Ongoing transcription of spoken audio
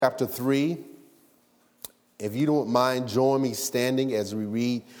Chapter 3. If you don't mind, join me standing as we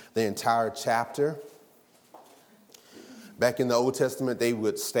read the entire chapter. Back in the Old Testament, they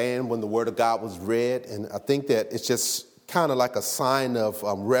would stand when the Word of God was read, and I think that it's just kind of like a sign of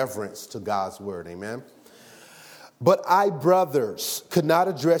reverence to God's Word, amen? But I, brothers, could not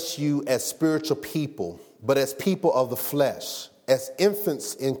address you as spiritual people, but as people of the flesh, as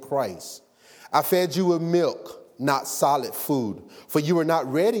infants in Christ. I fed you with milk, not solid food, for you are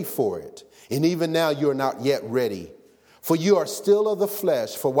not ready for it. And even now you are not yet ready. For you are still of the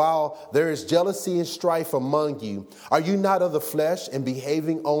flesh. For while there is jealousy and strife among you, are you not of the flesh and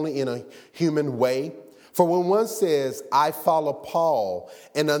behaving only in a human way? For when one says, I follow Paul,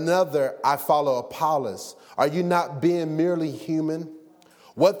 and another, I follow Apollos, are you not being merely human?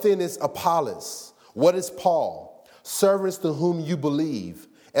 What then is Apollos? What is Paul? Servants to whom you believe,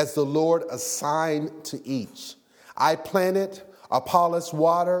 as the Lord assigned to each. I planted, Apollos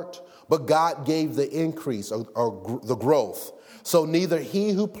watered, but God gave the increase or the growth. So neither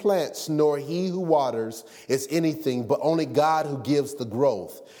he who plants nor he who waters is anything, but only God who gives the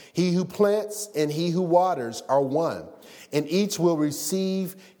growth. He who plants and he who waters are one, and each will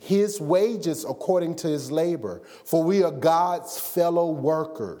receive his wages according to his labor. For we are God's fellow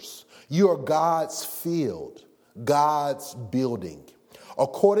workers. You are God's field, God's building.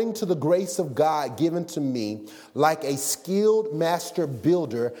 According to the grace of God given to me, like a skilled master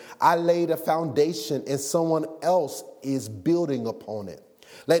builder, I laid a foundation and someone else is building upon it.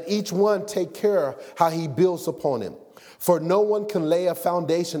 Let each one take care how he builds upon it. For no one can lay a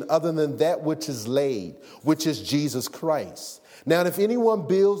foundation other than that which is laid, which is Jesus Christ. Now, if anyone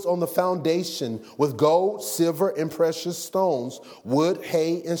builds on the foundation with gold, silver, and precious stones, wood,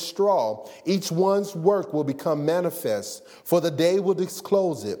 hay, and straw, each one's work will become manifest, for the day will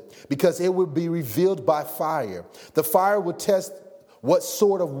disclose it, because it will be revealed by fire. The fire will test what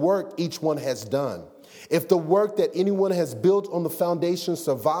sort of work each one has done. If the work that anyone has built on the foundation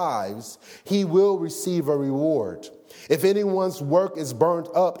survives, he will receive a reward. If anyone's work is burnt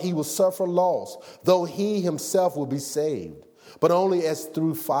up, he will suffer loss, though he himself will be saved, but only as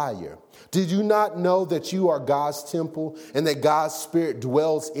through fire. Did you not know that you are God's temple and that God's Spirit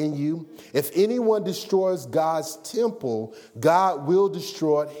dwells in you? If anyone destroys God's temple, God will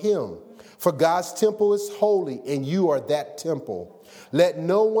destroy him. For God's temple is holy, and you are that temple. Let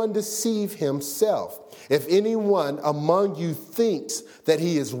no one deceive himself. If anyone among you thinks that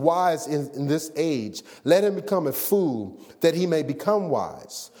he is wise in this age, let him become a fool, that he may become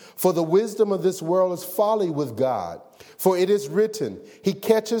wise. For the wisdom of this world is folly with God. For it is written, he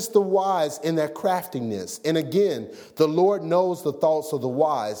catches the wise in their craftiness. And again, the Lord knows the thoughts of the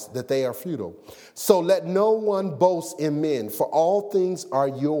wise, that they are futile. So let no one boast in men, for all things are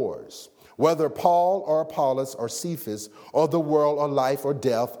yours. Whether Paul or Apollos or Cephas or the world or life or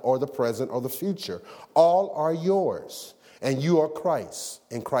death or the present or the future, all are yours. And you are Christ,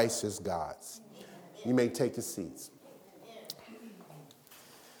 and Christ is God's. You may take your seats.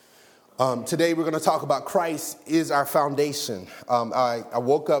 Today we're going to talk about Christ is our foundation. I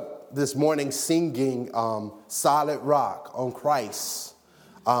woke up this morning singing Solid Rock on Christ,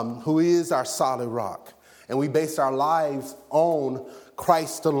 who is our solid rock. And we base our lives on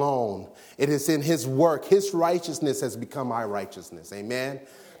Christ alone. It is in his work. His righteousness has become our righteousness. Amen.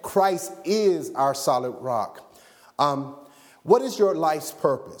 Christ is our solid rock. What is your life's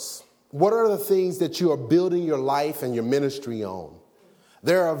purpose? What are the things that you are building your life and your ministry on?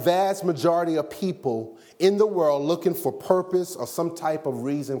 There are a vast majority of people in the world looking for purpose or some type of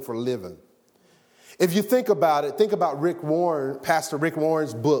reason for living. If you think about it, think about Pastor Rick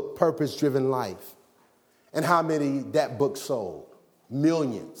Warren's book, Purpose Driven Life, and how many that book sold.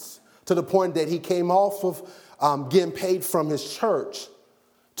 Millions. To the point that he came off of getting paid from his church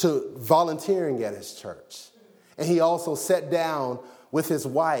to volunteering at his church. And he also sat down with his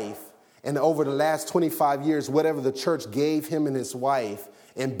wife, and over the last 25 years, whatever the church gave him and his wife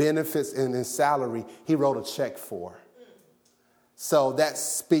in benefits and in salary, he wrote a check for. So that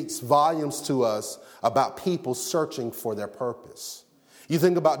speaks volumes to us about people searching for their purpose. You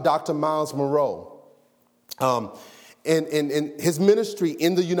think about Dr. Miles Monroe. And his ministry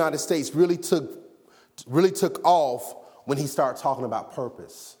in the United States really took off when he started talking about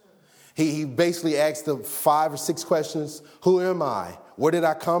purpose. He basically asked the 5 or 6 questions. Who am I? Where did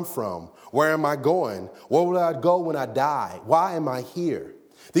I come from? Where am I going? Where will I go when I die? Why am I here?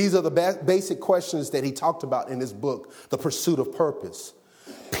 These are the basic questions that he talked about in his book, The Pursuit of Purpose.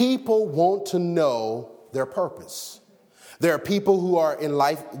 People want to know their purpose. There are people who are in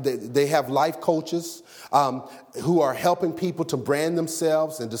life, they have life coaches who are helping people to brand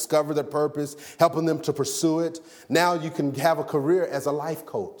themselves and discover their purpose, helping them to pursue it. Now you can have a career as a life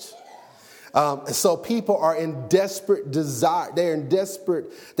coach. And so people are in desperate desire.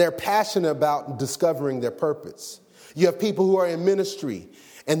 They're passionate about discovering their purpose. You have people who are in ministry,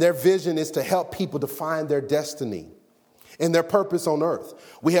 and their vision is to help people to find their destiny and their purpose on earth.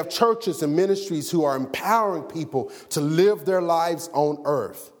 We have churches and ministries who are empowering people to live their lives on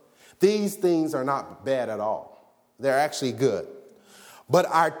earth. These things are not bad at all. They're actually good. But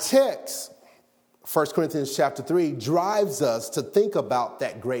our text, 1 Corinthians chapter 3, drives us to think about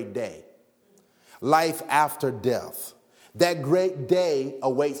that great day. Life after death. That great day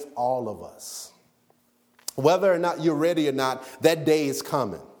awaits all of us. Whether or not you're ready or not, that day is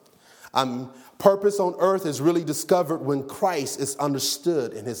coming. Purpose on earth is really discovered when Christ is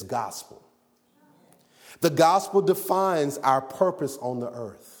understood in his gospel. The gospel defines our purpose on the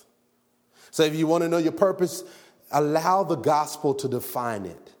earth. So if you want to know your purpose, allow the gospel to define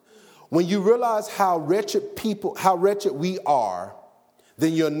it. When you realize how wretched we are,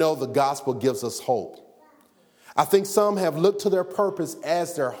 then you'll know the gospel gives us hope. I think some have looked to their purpose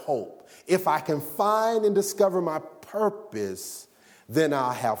as their hope. If I can find and discover my purpose, then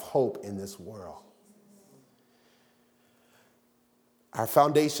I'll have hope in this world. Our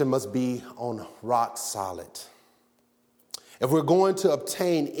foundation must be on rock solid. If we're going to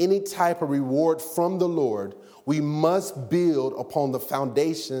obtain any type of reward from the Lord, we must build upon the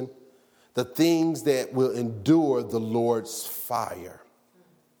foundation, the things that will endure the Lord's fire.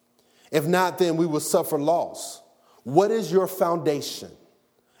 If not, then we will suffer loss. What is your foundation?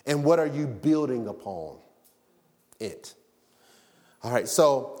 And what are you building upon it? All right,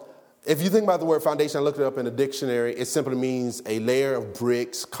 so if you think about the word foundation, I looked it up in the dictionary. It simply means a layer of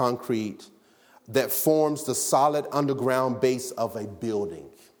bricks, concrete, that forms the solid underground base of a building.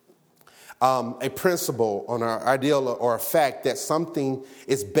 A principle on our ideal or a fact that something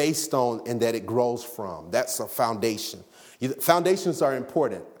is based on and that it grows from. That's a foundation. Foundations are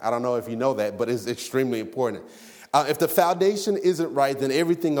important. I don't know if you know that, but it's extremely important. If the foundation isn't right, then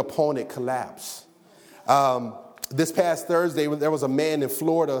everything upon it collapses. This past Thursday, there was a man in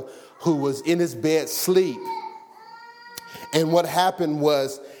Florida who was in his bed asleep. And what happened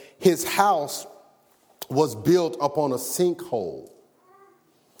was his house was built upon a sinkhole.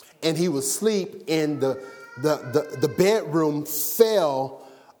 And he was asleep, and the bedroom fell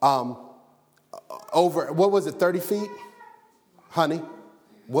over, what was it, 30 feet? Honey?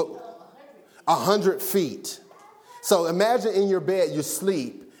 What? 100 feet. So imagine in your bed, you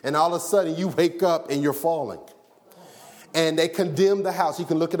sleep, and all of a sudden you wake up and you're falling. And they condemned the house. You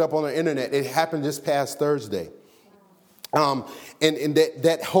can look it up on the internet. It happened this past Thursday. And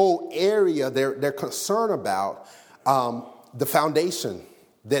that whole area, they're concerned about the foundation,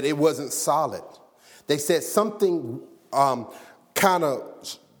 that it wasn't solid. They said something kind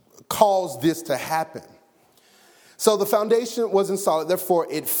of caused this to happen. So the foundation wasn't solid, therefore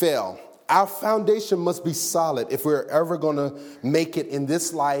it fell. Our foundation must be solid if we're ever going to make it in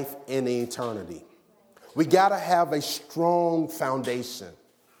this life and in eternity. We got to have a strong foundation.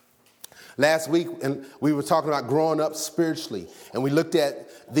 Last week, and we were talking about growing up spiritually, and we looked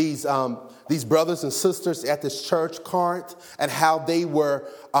at these brothers and sisters at this church, Corinth, and how they were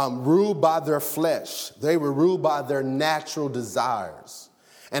ruled by their flesh. They were ruled by their natural desires,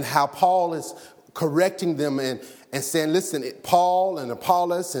 and how Paul is correcting them and saying, listen, Paul and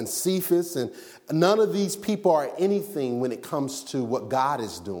Apollos and Cephas, and none of these people are anything when it comes to what God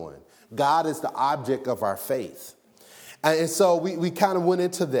is doing. God is the object of our faith. And so we kind of went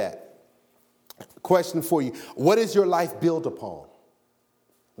into that. Question for you. What is your life built upon?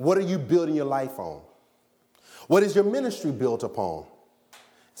 What are you building your life on? What is your ministry built upon?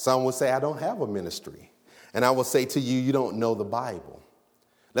 Some will say, I don't have a ministry. And I will say to you, you don't know the Bible.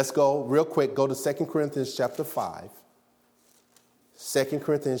 Let's go real quick. Go to 2 Corinthians chapter 5. 2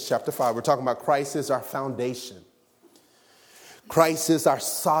 Corinthians chapter 5. We're talking about Christ is our foundation. Christ is our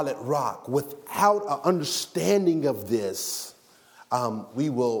solid rock. Without an understanding of this, we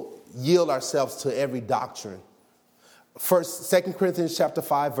will yield ourselves to every doctrine. 2 Corinthians chapter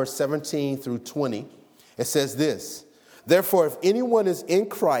 5, verse 17 through 20. It says this: Therefore, if anyone is in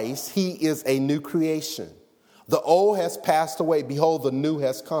Christ, he is a new creation. The old has passed away. Behold, the new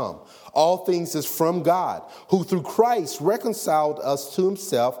has come. All things is from God, who through Christ reconciled us to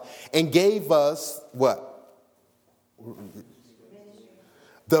himself and gave us what?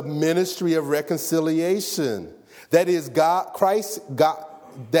 The ministry of reconciliation. That is, Christ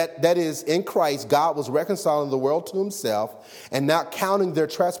that is in Christ, God was reconciling the world to himself and not counting their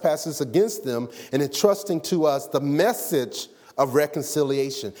trespasses against them and entrusting to us the message of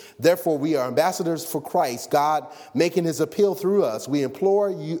reconciliation. Therefore, we are ambassadors for Christ, God making his appeal through us. We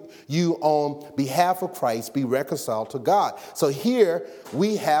implore you on behalf of Christ, be reconciled to God. So here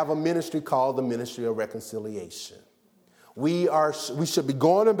we have a ministry called the Ministry of Reconciliation. We should be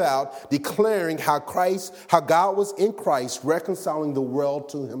going about declaring how God was in Christ reconciling the world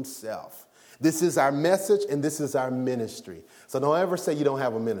to himself. This is our message and this is our ministry. So don't ever say you don't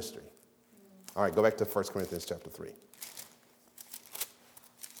have a ministry. All right, go back to 1 Corinthians chapter 3.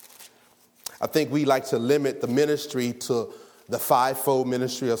 I think we like to limit the ministry to the fivefold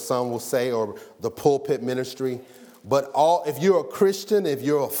ministry, as some will say, or the pulpit ministry. But if you're a Christian, if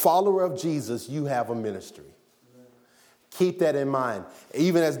you're a follower of Jesus, you have a ministry. Keep that in mind.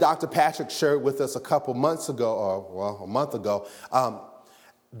 Even as Dr. Patrick shared with us a month ago,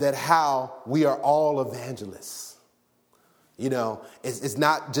 that how we are all evangelists. You know, it's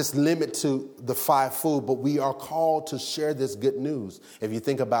not just limited to the fivefold, but we are called to share this good news. If you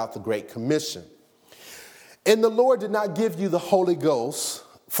think about the Great Commission. And the Lord did not give you the Holy Ghost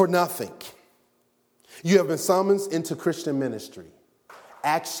for nothing. You have been summoned into Christian ministry.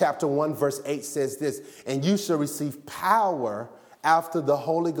 Acts chapter 1 verse 8 says this, and you shall receive power after the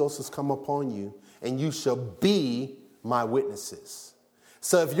Holy Ghost has come upon you, and you shall be my witnesses.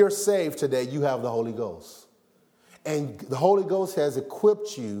 So if you're saved today, you have the Holy Ghost. And the Holy Ghost has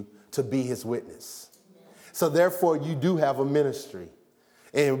equipped you to be his witness. So therefore, you do have a ministry.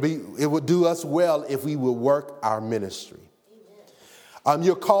 And it would do us well if we will work our ministry.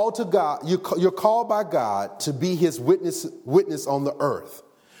 You're called to God. You're called by God to be his witness on the earth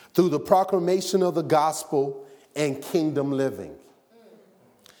through the proclamation of the gospel and kingdom living.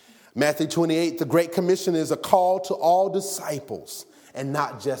 Matthew 28, the Great Commission is a call to all disciples and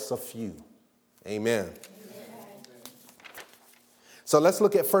not just a few. Amen. So let's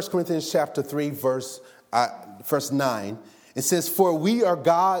look at 1 Corinthians chapter 3, verse 9. It says, for we are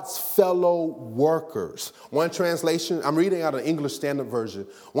God's fellow workers. One translation, I'm reading out an English Standard Version.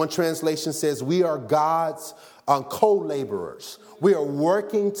 One translation says, we are God's co-laborers. We are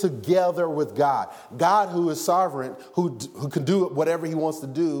working together with God. God, who is sovereign, who can do whatever he wants to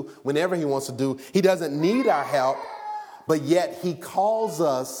do, whenever he wants to do. He doesn't need our help, but yet he calls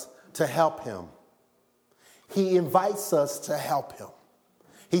us to help him. He invites us to help him.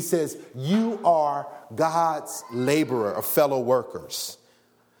 He says, you are God's laborer, or fellow workers.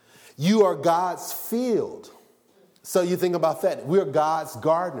 You are God's field. So you think about that. We're God's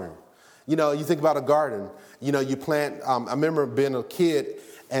gardener. You know, you think about a garden. You know, you plant. I remember being a kid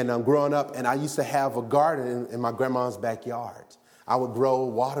and growing up, and I used to have a garden in my grandma's backyard. I would grow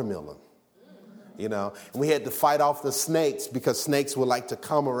watermelon. You know, and we had to fight off the snakes because snakes would like to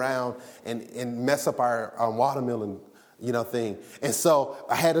come around and mess up our watermelon thing. And so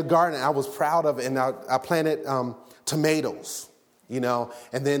I had a garden. I was proud of it. And I planted tomatoes,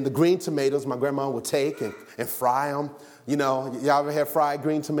 and then the green tomatoes my grandma would take and fry them. Y'all ever had fried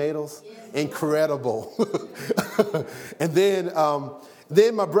green tomatoes? Yes. Incredible. And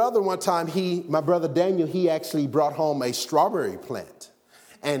then my brother one time, my brother Daniel, he actually brought home a strawberry plant.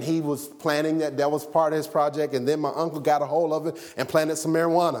 And he was planting that. That was part of his project. And then my uncle got a hold of it and planted some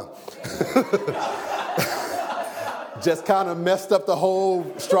marijuana. Just kind of messed up the whole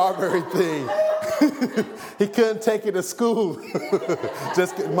strawberry thing. He couldn't take it to school.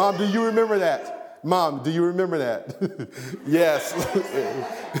 Mom, do you remember that? Mom, do you remember that? Yes.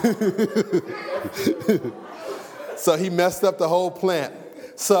 So he messed up the whole plant.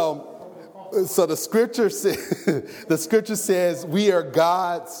 So the scripture says we are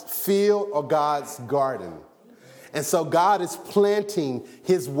God's field or God's garden. And so God is planting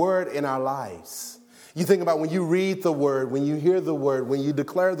his word in our lives. You think about when you read the word, when you hear the word, when you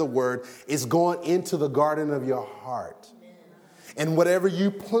declare the word, it's going into the garden of your heart. And whatever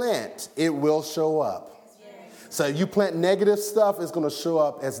you plant, it will show up. So if you plant negative stuff, it's going to show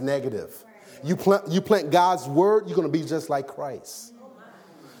up as negative. You plant God's word, you're going to be just like Christ.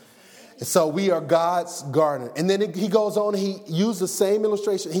 And so we are God's garden. And then he goes on, he used the same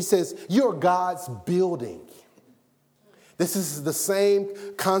illustration. He says, you're God's building. This is the same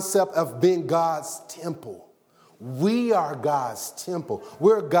concept of being God's temple. We are God's temple.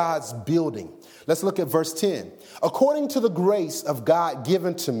 We're God's building. Let's look at verse 10. According to the grace of God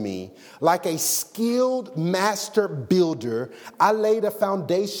given to me, like a skilled master builder, I laid a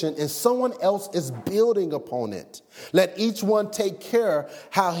foundation and someone else is building upon it. Let each one take care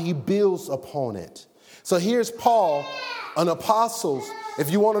how he builds upon it. So here's Paul, an apostle.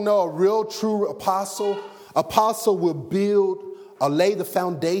 If you want to know a real true apostle will build lay the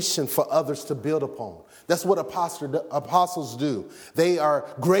foundation for others to build upon. That's what apostles do. They are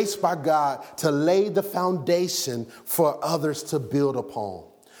graced by God to lay the foundation for others to build upon.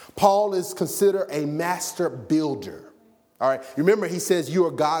 Paul is considered a master builder. All right. Remember, he says you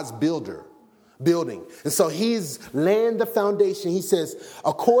are God's building. And so he's laying the foundation. He says,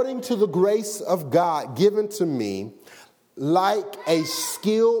 according to the grace of God given to me, like a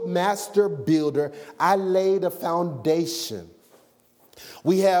skilled master builder, I laid a foundation.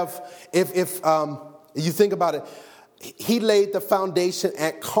 We have, if you think about it, he laid the foundation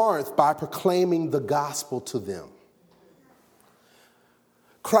at Corinth by proclaiming the gospel to them.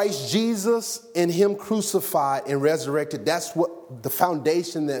 Christ Jesus and him crucified and resurrected. That's what the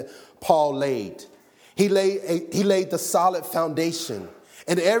foundation that Paul laid. He laid the solid foundation.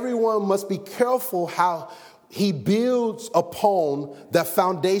 And everyone must be careful how he builds upon the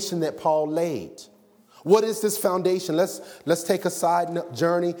foundation that Paul laid. What is this foundation? Let's take a side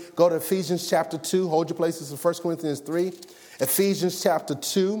journey. Go to Ephesians chapter 2. Hold your places in 1 Corinthians 3. Ephesians chapter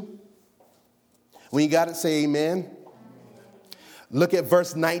 2. When you got it, say amen. Look at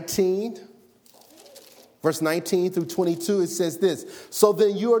verse 19. Verse 19 through 22, it says this. So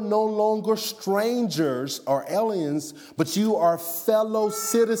then you are no longer strangers or aliens, but you are fellow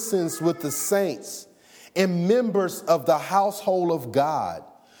citizens with the saints and members of the household of God.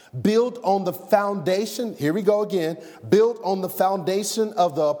 Built on the foundation, here we go again, built on the foundation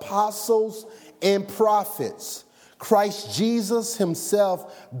of the apostles and prophets, Christ Jesus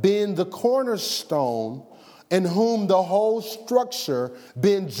himself being the cornerstone, in whom the whole structure,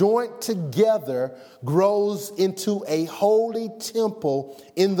 being joined together, grows into a holy temple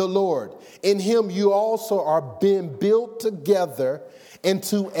in the Lord. In him you also are being built together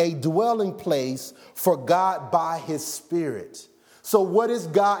into a dwelling place for God by his Spirit. So what is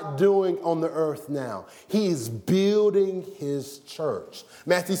God doing on the earth now? He is building his church.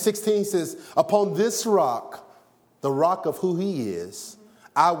 Matthew 16 says, upon this rock, the rock of who he is,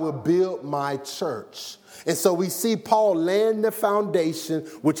 I will build my church. And so we see Paul laying the foundation,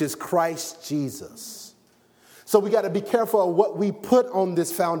 which is Christ Jesus. So we got to be careful of what we put on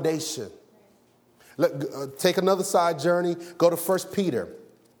this foundation. Take another side journey. Go to 1 Peter.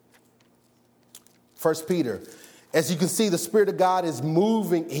 1 Peter. As you can see, the Spirit of God is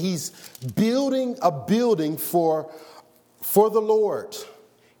moving. He's building a building for the Lord.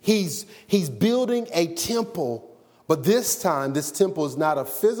 He's building a temple, but this time, this temple is not a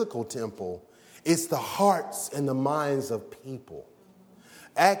physical temple. It's the hearts and the minds of people.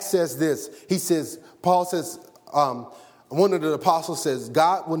 Acts says this. He says, Paul says, one of the apostles says,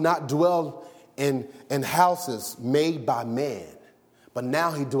 God will not dwell in houses made by man, but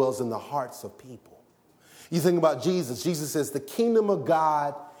now he dwells in the hearts of people. You think about Jesus. Jesus says the kingdom of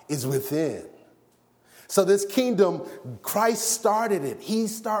God is within. So this kingdom, Christ started it. He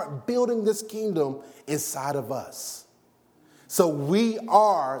started building this kingdom inside of us. So we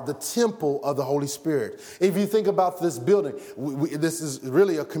are the temple of the Holy Spirit. If you think about this building, this is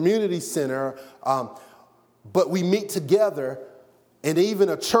really a community center, but we meet together, and even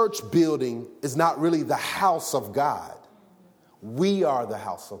a church building is not really the house of God. We are the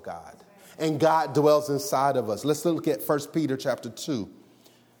house of God, and God dwells inside of us. Let's look at 1 Peter chapter 2,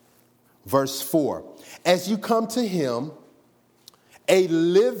 verse 4. As you come to him, a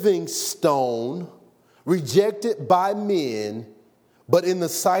living stone, rejected by men, but in the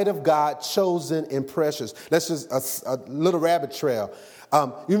sight of God, chosen and precious. That's just a little rabbit trail.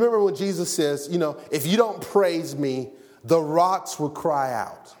 You remember when Jesus says, if you don't praise me, the rocks will cry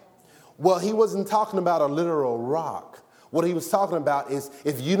out. Well, he wasn't talking about a literal rock. What he was talking about is,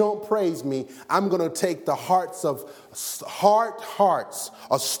 if you don't praise me, I'm going to take the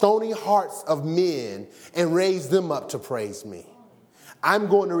stony hearts of men and raise them up to praise me. I'm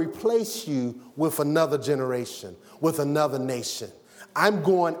going to replace you with another generation, with another nation. I'm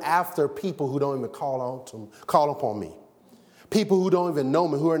going after people who don't even call upon me. People who don't even know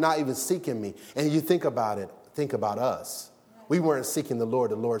me, who are not even seeking me. And you think about it, think about us. We weren't seeking the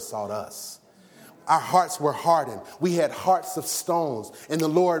Lord sought us. Our hearts were hardened. We had hearts of stones. And the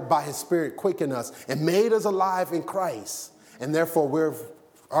Lord, by his Spirit, quickened us and made us alive in Christ. And therefore, we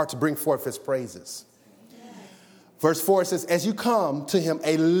are to bring forth his praises. Verse 4 says, as you come to him,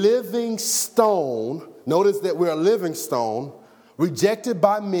 a living stone. Notice that we're a living stone, rejected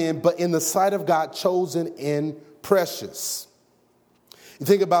by men, but in the sight of God, chosen and precious. You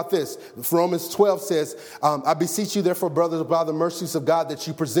think about this. Romans 12 says, I beseech you, therefore, brothers, by the mercies of God, that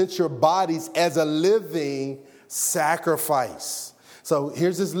you present your bodies as a living sacrifice. So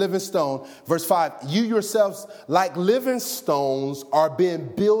here's this living stone. Verse 5, you yourselves, like living stones, are being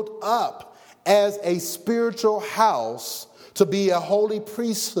built up as a spiritual house to be a holy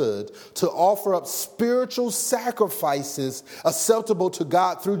priesthood, to offer up spiritual sacrifices acceptable to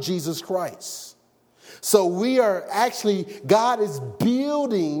God through Jesus Christ. So God is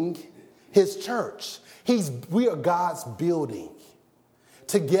building his church. We are God's building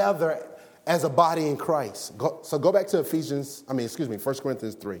together as a body in Christ. So go back to 1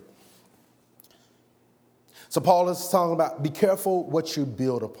 Corinthians 3. So Paul is talking about, be careful what you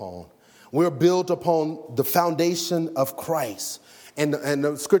build upon. We're built upon the foundation of Christ. And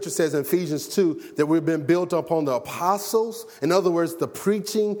the scripture says in Ephesians 2 that we've been built upon the apostles. In other words, the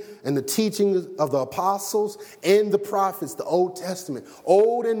preaching and the teaching of the apostles and the prophets, the Old Testament.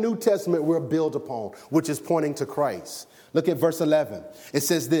 Old and New Testament we're built upon, which is pointing to Christ. Look at verse 11. It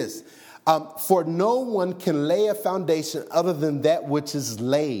says this, for no one can lay a foundation other than that which is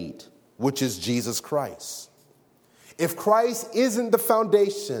laid, which is Jesus Christ. If Christ isn't the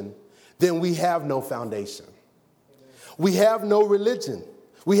foundation, then we have no foundation. We have no religion.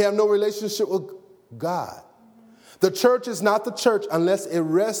 We have no relationship with God. The church is not the church unless it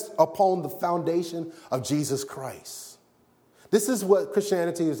rests upon the foundation of Jesus Christ. This is what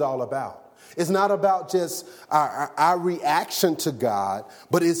Christianity is all about. It's not about just our reaction to God,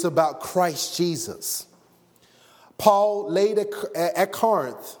 but it's about Christ Jesus. Paul laid at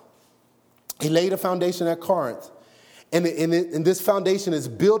Corinth. He laid a foundation at Corinth. And this foundation is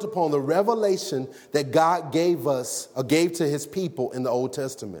built upon the revelation that God gave to his people in the Old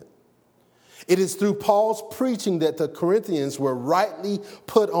Testament. It is through Paul's preaching that the Corinthians were rightly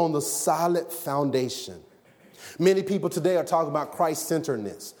put on the solid foundation. Many people today are talking about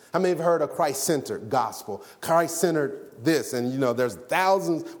Christ-centeredness. How many have heard of Christ-centered gospel? Christ-centered this. And, there's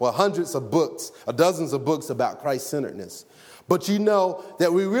hundreds of books, or dozens of books about Christ-centeredness. But you know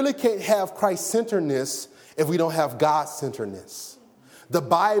that we really can't have Christ-centeredness if we don't have God-centeredness. The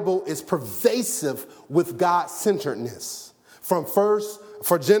Bible is pervasive with God-centeredness.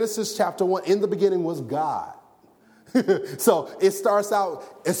 For Genesis chapter 1, in the beginning was God. So it starts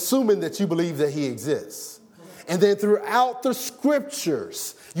out assuming that you believe that he exists. And then throughout the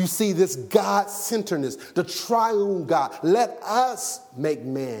scriptures, you see this God-centeredness, the triune God. Let us make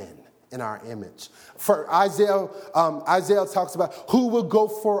man in our image. For Isaiah talks about who will go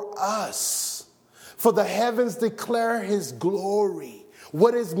for us. For the heavens declare his glory.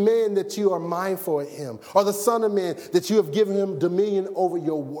 What is man that you are mindful of him? Or the son of man that you have given him dominion over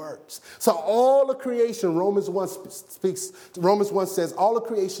your works? So all of creation, Romans 1 says, all of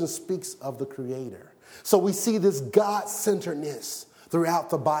creation speaks of the Creator. So we see this God-centeredness throughout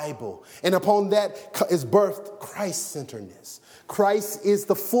the Bible. And upon that is birthed Christ-centeredness. Christ is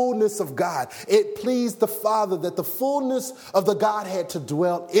the fullness of God. It pleased the Father that the fullness of the Godhead to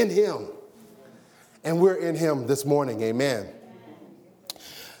dwell in him. And we're in him this morning. Amen.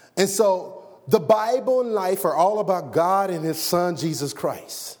 And so the Bible and life are all about God and his son, Jesus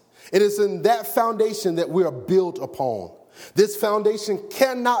Christ. It is in that foundation that we are built upon. This foundation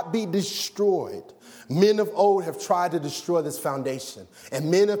cannot be destroyed. Men of old have tried to destroy this foundation. And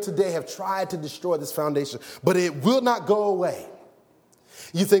men of today have tried to destroy this foundation. But it will not go away.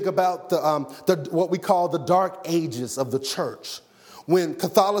 You think about what we call the dark ages of the church. When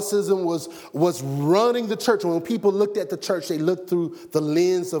Catholicism was running the church, when people looked at the church, they looked through the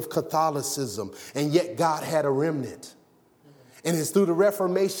lens of Catholicism. And yet God had a remnant. And it's through the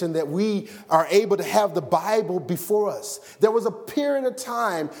Reformation that we are able to have the Bible before us. There was a period of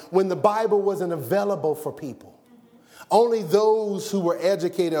time when the Bible wasn't available for people. Only those who were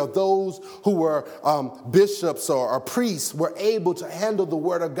educated or those who were bishops or priests were able to handle the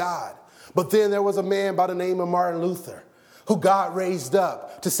Word of God. But then there was a man by the name of Martin Luther, who God raised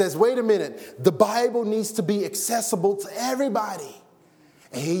up to says, wait a minute, the Bible needs to be accessible to everybody.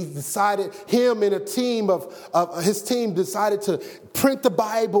 And he decided, him and a team of his team decided to print the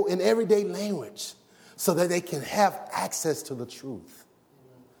Bible in everyday language so that they can have access to the truth.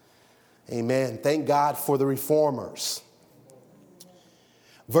 Amen. Thank God for the reformers.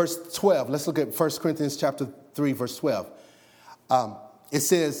 Verse 12, let's look at 1 Corinthians chapter 3, verse 12. It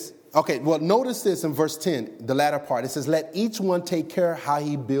says, notice this in verse 10, the latter part. It says, let each one take care how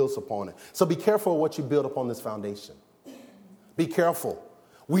he builds upon it. So be careful what you build upon this foundation. Be careful.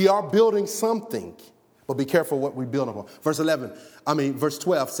 We are building something, but be careful what we build upon. Verse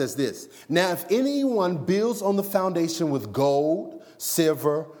 12 says this. Now, if anyone builds on the foundation with gold,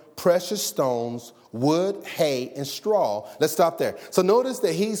 silver, precious stones, wood, hay, and straw. Let's stop there. So notice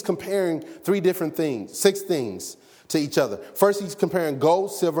that he's comparing six things to each other. First, he's comparing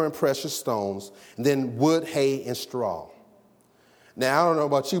gold, silver, and precious stones, and then wood, hay, and straw. Now, I don't know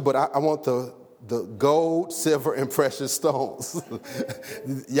about you, but I want the gold, silver, and precious stones.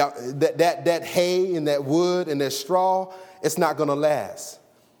 That hay and that wood and that straw it's not going to last.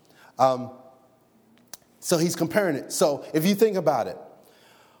 So he's comparing it. So if you think about it,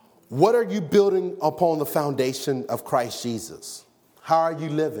 what are you building upon the foundation of Christ Jesus? How are you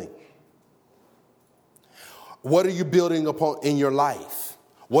living? What are you building upon in your life?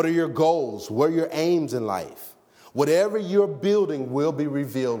 What are your goals? What are your aims in life? Whatever you're building will be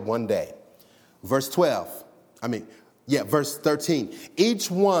revealed one day. Verse 13. Each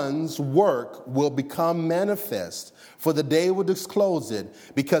one's work will become manifest, for the day will disclose it,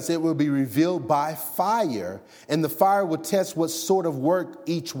 because it will be revealed by fire, and the fire will test what sort of work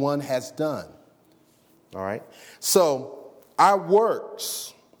each one has done. All right. So our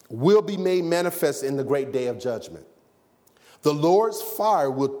works will be made manifest in the great day of judgment. The Lord's fire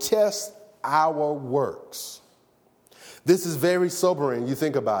will test our works. This is very sobering. You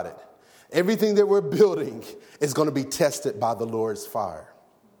think about it. Everything that we're building is going to be tested by the Lord's fire.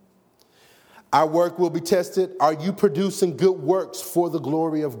 Our work will be tested. Are you producing good works for the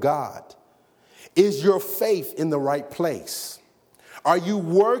glory of God? Is your faith in the right place? Are you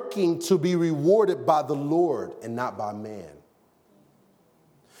working to be rewarded by the Lord and not by man?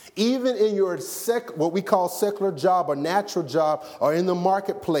 Even in your what we call secular job or natural job or in the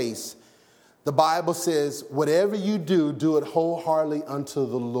marketplace, the Bible says, whatever you do, do it wholeheartedly unto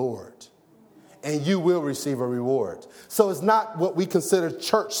the Lord, and you will receive a reward. So it's not what we consider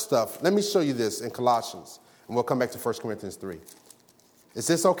church stuff. Let me show you this in Colossians, and we'll come back to 1 Corinthians 3. Is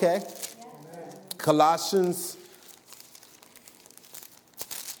this okay? Yeah. Colossians.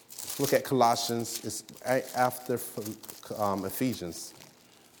 Let's look at Colossians. It's after Ephesians.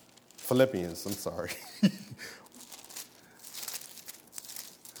 Philippians, I'm sorry.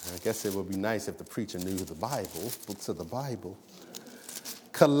 I guess it would be nice if the preacher knew the Bible, books of the Bible.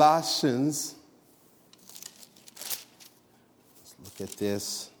 Colossians. Let's look at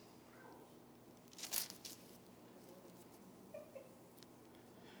this.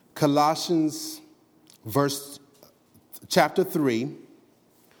 Colossians chapter 3,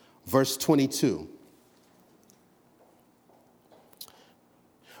 verse 22.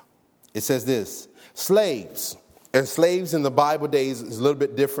 It says this: slaves. And slaves in the Bible days is a little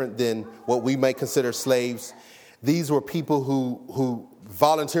bit different than what we might consider slaves. These were people who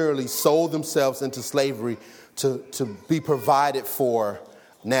voluntarily sold themselves into slavery to be provided for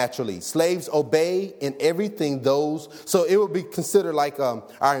naturally. Slaves obey in everything those, so it would be considered like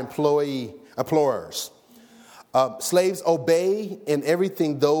our employers. Slaves obey in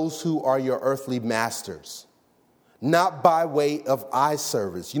everything those who are your earthly masters, not by way of eye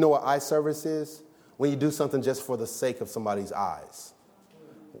service. You know what eye service is? When you do something just for the sake of somebody's eyes.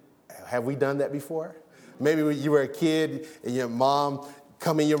 Have we done that before? Maybe when you were a kid and your mom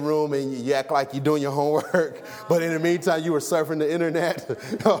come in your room and you act like you're doing your homework, but in the meantime you were surfing the internet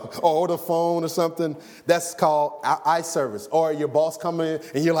or the phone or something. That's called eye service. Or your boss come in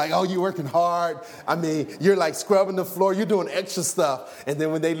and you're like, oh, you're working hard. I mean, you're like scrubbing the floor. You're doing extra stuff. And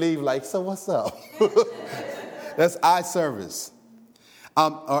then when they leave, like, so what's up? That's eye service.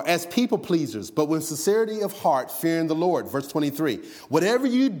 Or as people pleasers, but with sincerity of heart, fearing the Lord. Verse 23. Whatever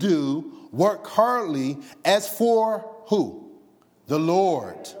you do, work heartily as for who? The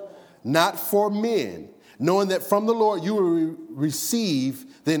Lord, not for men, knowing that from the Lord you will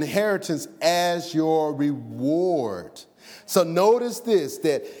receive the inheritance as your reward. So notice this,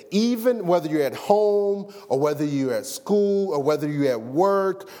 that even whether you're at home or whether you're at school or whether you're at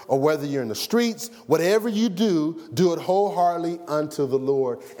work or whether you're in the streets, whatever you do, do it wholeheartedly unto the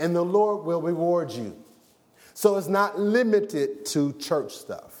Lord, and the Lord will reward you. So it's not limited to church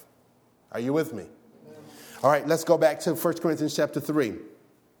stuff. Are you with me? All right, let's go back to 1 Corinthians chapter 3.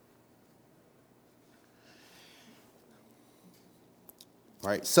 All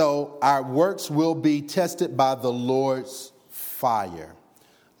right, so our works will be tested by the Lord's fire.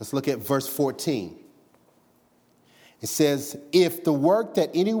 Let's look at verse 14. It says, if the work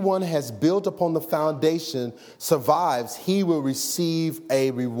that anyone has built upon the foundation survives, he will receive a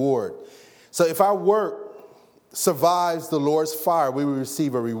reward. So if our work survives the Lord's fire, we will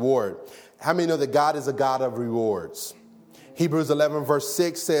receive a reward. How many know that God is a God of rewards? Hebrews 11 verse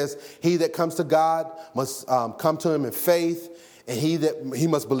 6 says, he that comes to God must come to him in faith, and he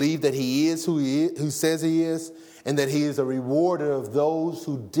must believe that he is who says he is, and that he is a rewarder of those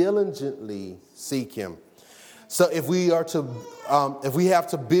who diligently seek him. So if we have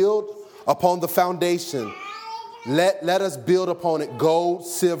to build upon the foundation, let us build upon it gold,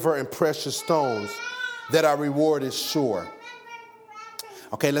 silver, and precious stones, that our reward is sure.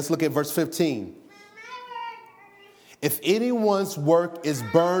 Okay, let's look at verse 15. If anyone's work is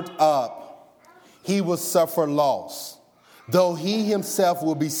burnt up, he will suffer loss, though he himself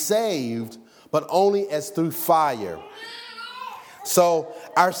will be saved, but only as through fire. So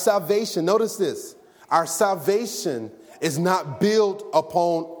our salvation, notice this, our salvation is not built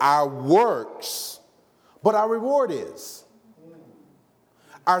upon our works, but our reward is.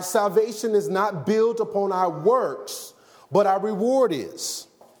 Our salvation is not built upon our works, but our reward is.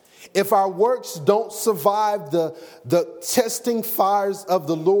 If our works don't survive the testing fires of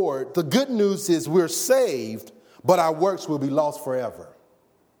the Lord, the good news is we're saved, but our works will be lost forever.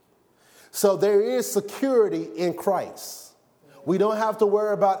 So there is security in Christ. We don't have to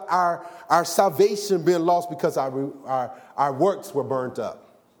worry about our salvation being lost because our works were burnt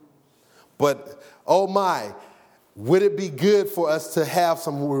up. But, oh my, would it be good for us to have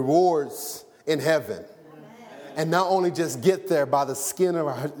some rewards in heaven? And not only just get there by the skin of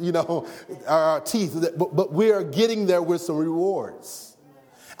our teeth, but we are getting there with some rewards.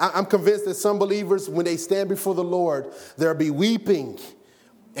 I'm convinced that some believers, when they stand before the Lord, there'll be weeping,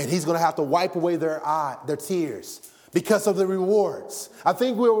 and he's going to have to wipe away their tears because of the rewards. I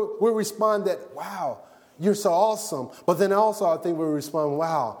think we'll respond that, wow, you're so awesome. But then also I think we'll respond,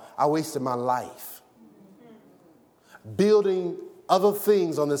 wow, I wasted my life building other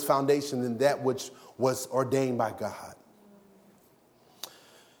things on this foundation than that which was ordained by God.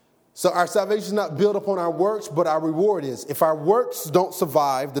 So our salvation is not built upon our works, but our reward is. If our works don't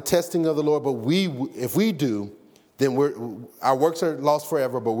survive the testing of the Lord, but if we do, then our works are lost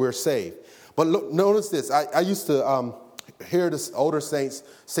forever, but we're saved. But look, notice this. I used to hear the older saints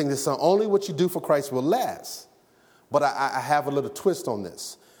sing this song, only what you do for Christ will last. But I have a little twist on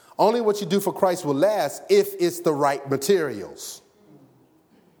this. Only what you do for Christ will last if it's the right materials.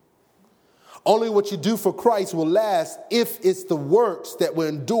 Only what you do for Christ will last if it's the works that will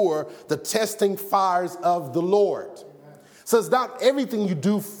endure the testing fires of the Lord. So it's not everything you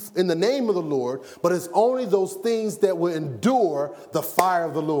do in the name of the Lord, but it's only those things that will endure the fire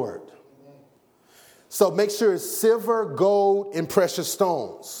of the Lord. So make sure it's silver, gold, and precious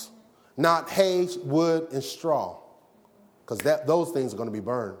stones, not hay, wood, and straw, because those things are going to be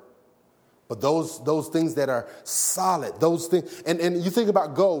burned. But those things that are solid, those things, and you think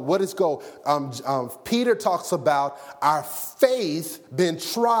about gold. What is gold? Peter talks about our faith being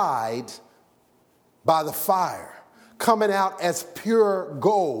tried by the fire, coming out as pure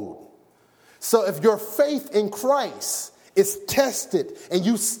gold. So if your faith in Christ is tested and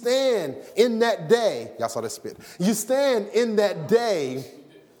you stand in that day, y'all saw that spit. You stand in that day.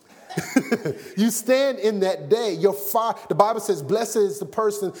 You stand in that day. Your fire. The Bible says, blessed is the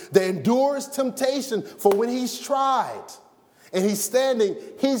person that endures temptation, for when he's tried and he's standing,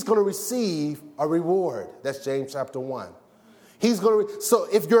 he's going to receive a reward. That's James chapter 1. So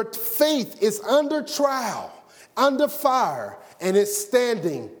if your faith is under trial, under fire, and it's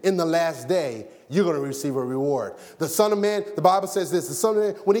standing in the last day, you're going to receive a reward. The Son of Man, the Bible says this, the Son of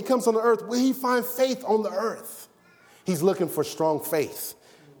Man, when he comes on the earth, will he find faith on the earth? He's looking for strong faith.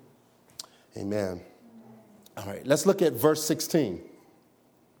 Amen. All right, let's look at verse 16.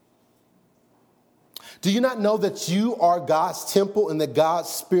 Do you not know that you are God's temple and that God's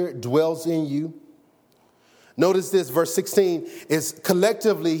Spirit dwells in you? Notice this, verse 16 is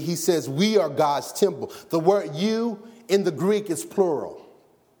collectively, he says, we are God's temple. The word you in the Greek is plural.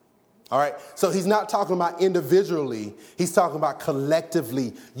 All right, so he's not talking about individually. He's talking about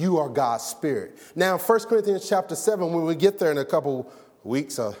collectively, you are God's Spirit. Now, 1 Corinthians chapter 7, when we get there in a couple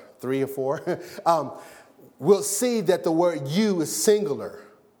weeks, 3 or 4, we'll see that the word you is singular.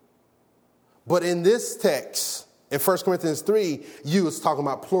 But in this text, in 1 Corinthians 3, you is talking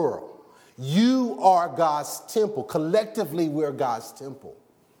about plural. You are God's temple. Collectively, we're God's temple.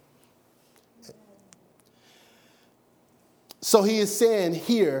 So he is saying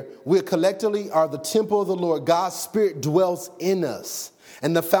here, we collectively are the temple of the Lord. God's Spirit dwells in us.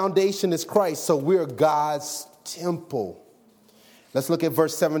 And the foundation is Christ, so we're God's temple. Let's look at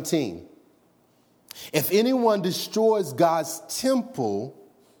verse 17. If anyone destroys God's temple,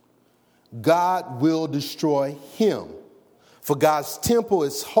 God will destroy him. For God's temple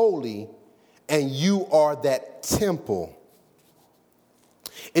is holy, and you are that temple.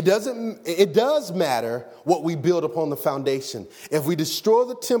 It does matter what we build upon the foundation. If we destroy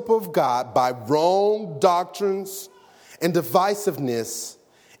the temple of God by wrong doctrines and divisiveness,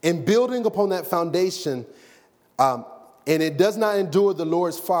 and building upon that foundation, and it does not endure the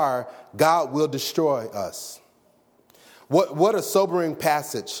Lord's fire, God will destroy us. What a sobering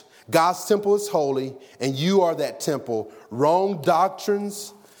passage. God's temple is holy, and you are that temple. Wrong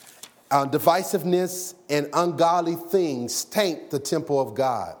doctrines, divisiveness, and ungodly things taint the temple of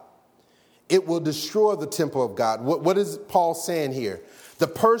God. It will destroy the temple of God. What is Paul saying here? The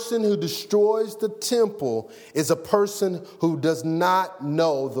person who destroys the temple is a person who does not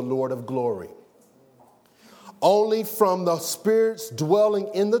know the Lord of glory. Only from the Spirit's dwelling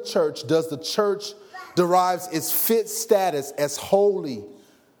in the church does the church derives its fit status as holy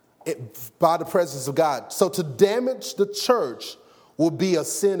by the presence of God. So to damage the church will be a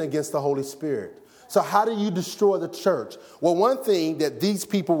sin against the Holy Spirit. So how do you destroy the church? Well, one thing that these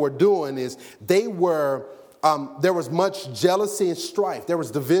people were doing is there was much jealousy and strife. There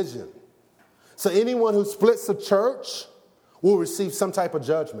was division. So anyone who splits the church will receive some type of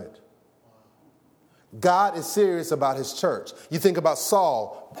judgment. God is serious about his church. You think about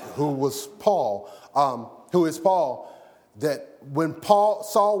Saul, who is Paul, that when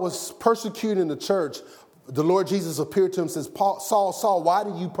Saul was persecuting the church, the Lord Jesus appeared to him and says, Saul, Saul, why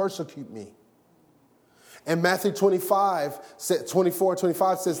do you persecute me? And Matthew 24 and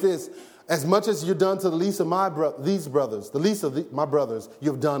 25 says this, as much as you've done to the least of my brothers,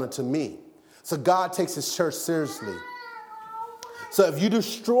 you've done unto me. So God takes his church seriously. So if you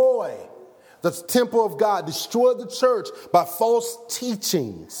destroy the temple of God, destroy the church by false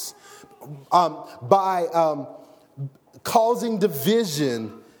teachings, by causing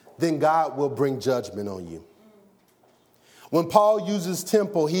division, then God will bring judgment on you. When Paul uses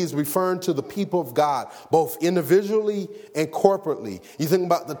temple, he is referring to the people of God, both individually and corporately. You think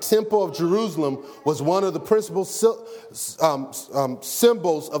about the temple of Jerusalem was one of the principal symbols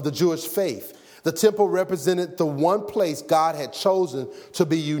of the Jewish faith. The temple represented the one place God had chosen to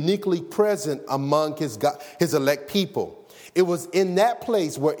be uniquely present among his elect people. It was in that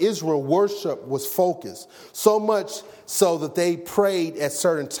place where Israel worship was focused, so much so that they prayed at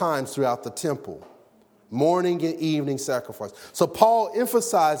certain times throughout the temple. Morning and evening sacrifice. So Paul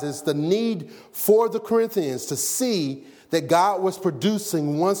emphasizes the need for the Corinthians to see that God was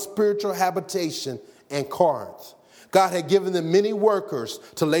producing one spiritual habitation in Corinth. God had given them many workers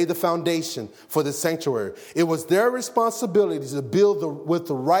to lay the foundation for the sanctuary. It was their responsibility to build with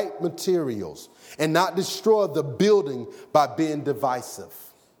the right materials and not destroy the building by being divisive.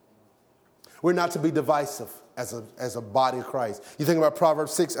 We're not to be divisive as a body of Christ. You think about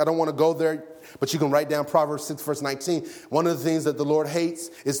Proverbs 6. I don't want to go there, but you can write down Proverbs 6, verse 19. One of the things that the Lord hates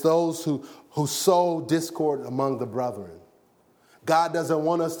is those who sow discord among the brethren. God doesn't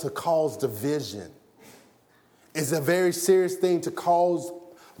want us to cause division. It's a very serious thing to cause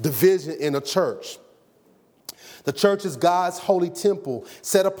division in a church. The church is God's holy temple,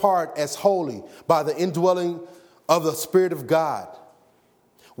 set apart as holy by the indwelling of the Spirit of God.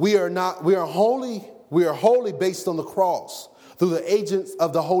 We are holy based on the cross through the agents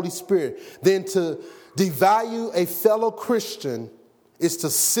of the Holy Spirit. Then to devalue a fellow Christian is to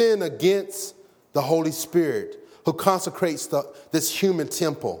sin against the Holy Spirit who consecrates this human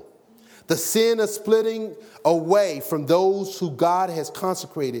temple. The sin of splitting away from those who God has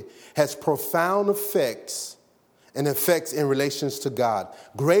consecrated has profound effects in relations to God.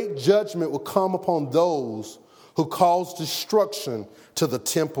 Great judgment will come upon those who cause destruction to the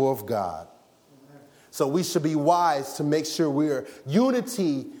temple of God. So we should be wise to make sure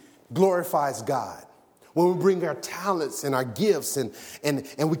unity glorifies God. When we bring our talents and our gifts and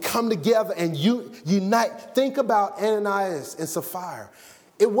we come together and unite. Think about Ananias and Sapphira.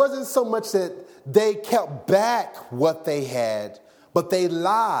 It wasn't so much that they kept back what they had, but they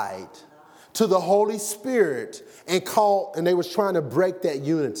lied to the Holy Spirit and they was trying to break that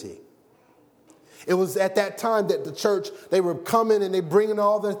unity. It was at that time that the church, they were coming and they bringing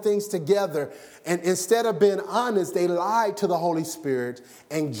all their things together. And instead of being honest, they lied to the Holy Spirit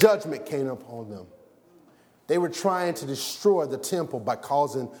and judgment came upon them. They were trying to destroy the temple by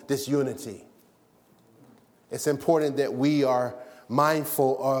causing disunity. It's important that we are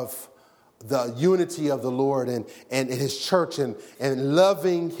mindful of the unity of the Lord and his church and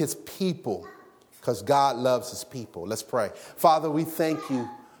loving his people because God loves his people. Let's pray. Father, we thank you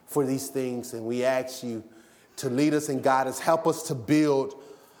for these things and we ask you to lead us and guide us. Help us to build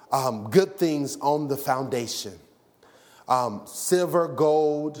good things on the foundation. Silver,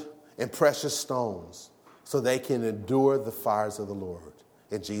 gold, and precious stones so they can endure the fires of the Lord.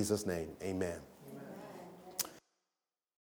 In Jesus' name, amen.